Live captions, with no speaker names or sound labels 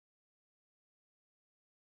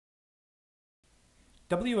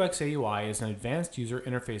wxAUI is an advanced user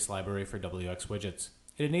interface library for WX widgets.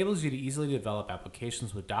 It enables you to easily develop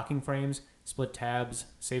applications with docking frames, split tabs,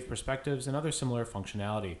 save perspectives, and other similar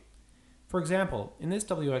functionality. For example, in this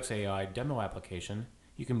wxAUI demo application,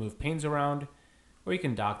 you can move panes around, or you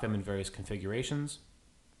can dock them in various configurations.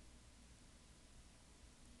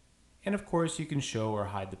 And of course, you can show or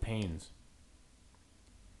hide the panes.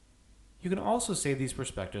 You can also save these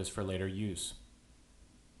perspectives for later use.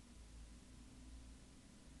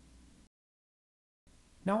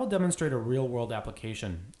 Now I'll demonstrate a real-world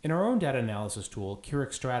application. In our own data analysis tool,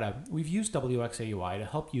 wxStrata, we've used wxAUI to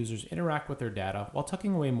help users interact with their data while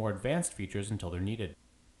tucking away more advanced features until they're needed.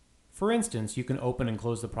 For instance, you can open and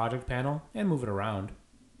close the project panel and move it around.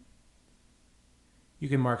 You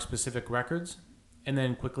can mark specific records and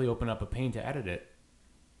then quickly open up a pane to edit it.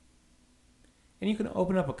 And you can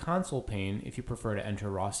open up a console pane if you prefer to enter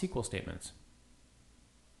raw SQL statements.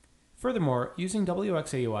 Furthermore, using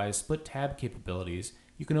wxAUI's split tab capabilities,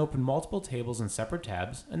 you can open multiple tables in separate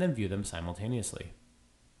tabs and then view them simultaneously.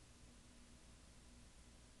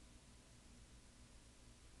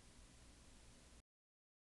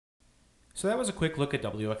 So that was a quick look at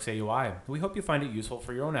wxAUI. We hope you find it useful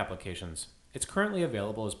for your own applications. It's currently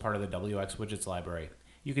available as part of the WX Widgets library.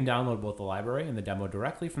 You can download both the library and the demo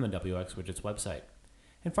directly from the WX Widgets website.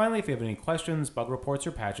 And finally, if you have any questions, bug reports,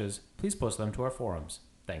 or patches, please post them to our forums.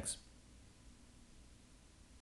 Thanks.